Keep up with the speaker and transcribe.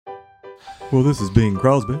Well, this is Bing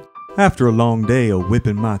Crosby. After a long day of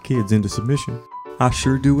whipping my kids into submission, I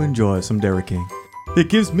sure do enjoy some Dairy King. It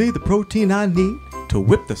gives me the protein I need to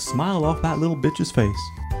whip the smile off that little bitch's face.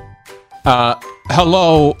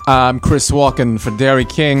 Hello, I'm Chris Walken for Dairy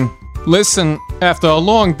King. Listen, after a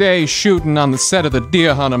long day shooting on the set of The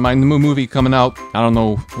Deer Hunter, my new movie coming out, I don't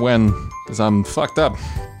know when, because I'm fucked up.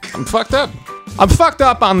 I'm fucked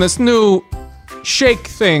up on this new shake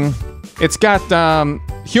thing. It's got,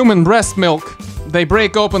 human breast milk. They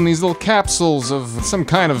break open these little capsules of some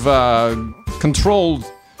kind of, controlled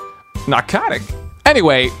narcotic.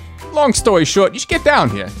 Anyway, long story short, you should get down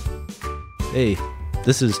here. Hey,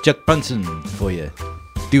 this is Chuck Brunson for you.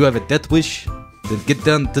 Do you have a death wish? Then get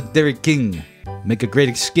down to Dairy King. Make a great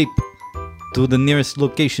escape to the nearest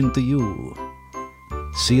location to you.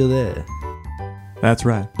 See you there. That's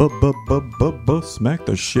right. Smack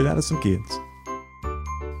the shit out of some kids.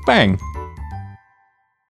 Bang.